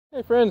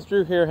Hey friends,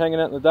 Drew here, hanging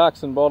out in the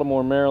docks in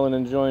Baltimore, Maryland,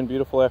 enjoying a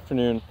beautiful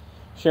afternoon,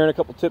 sharing a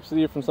couple tips with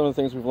you from some of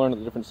the things we've learned at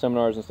the different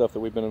seminars and stuff that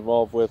we've been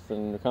involved with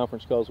and the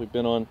conference calls we've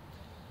been on.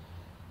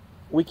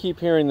 We keep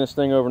hearing this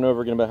thing over and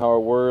over again about how our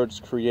words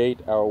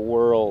create our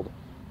world,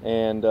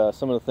 and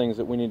some of the things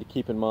that we need to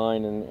keep in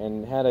mind,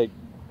 and how to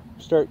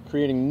start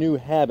creating new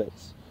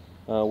habits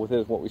with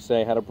it, what we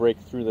say, how to break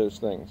through those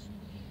things.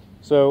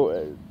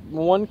 So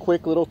one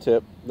quick little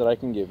tip that I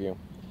can give you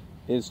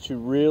is to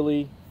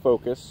really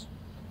focus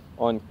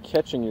on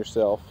catching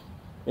yourself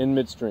in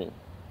midstream,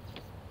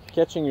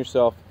 catching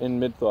yourself in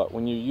mid-thought.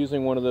 When you're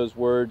using one of those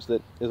words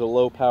that is a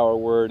low-power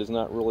word, is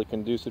not really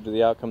conducive to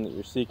the outcome that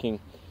you're seeking,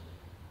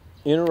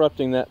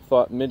 interrupting that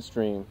thought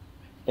midstream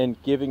and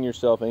giving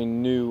yourself a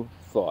new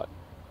thought.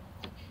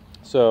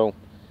 So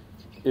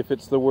if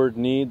it's the word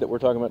need that we're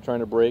talking about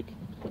trying to break,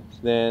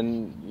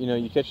 then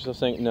you catch yourself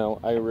saying, no,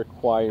 I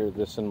require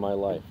this in my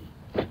life,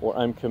 or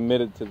I'm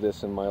committed to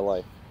this in my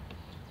life.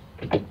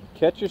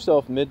 Catch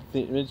yourself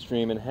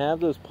midstream and have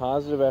those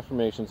positive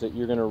affirmations that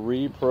you're going to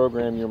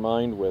reprogram your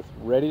mind with,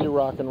 ready to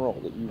rock and roll,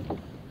 that you've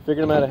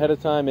figured them out ahead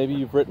of time. Maybe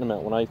you've written them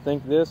out. When I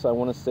think this, I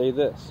want to say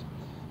this.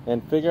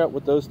 And figure out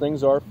what those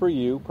things are for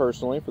you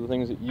personally, for the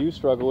things that you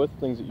struggle with,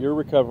 things that you're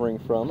recovering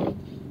from,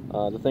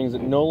 the things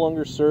that no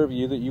longer serve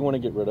you that you want to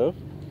get rid of,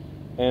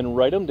 and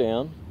write them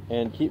down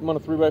and keep them on a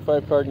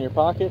 3x5 card in your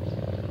pocket.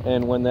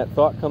 And when that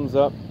thought comes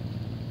up,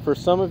 for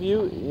some of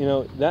you,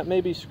 that may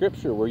be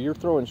scripture, where you're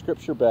throwing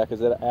scripture back as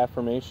that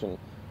affirmation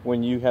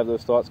when you have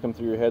those thoughts come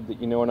through your head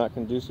that are not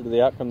conducive to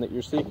the outcome that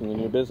you're seeking in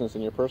your business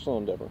and your personal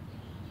endeavor.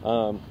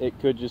 It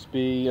could just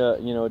be,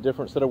 a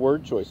different set of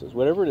word choices.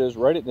 Whatever it is,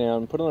 write it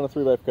down, put it on a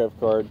 3x5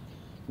 card,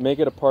 make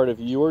it a part of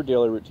your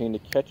daily routine to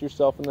catch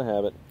yourself in the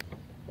habit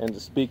and to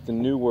speak the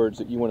new words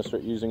that you want to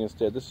start using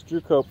instead. This is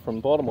Drew Cope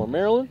from Baltimore,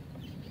 Maryland,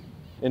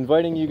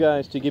 inviting you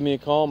guys to give me a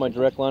call, my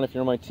direct line if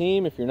you're on my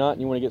team. If you're not and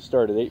you want to get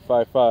started,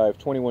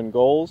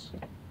 855-21-GOALS,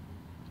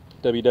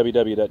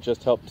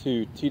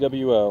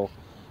 www.justhelp2two,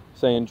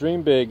 saying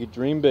dream big,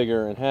 dream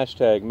bigger, and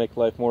hashtag make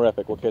life more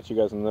epic. We'll catch you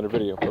guys in another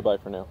video. Bye-bye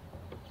for now.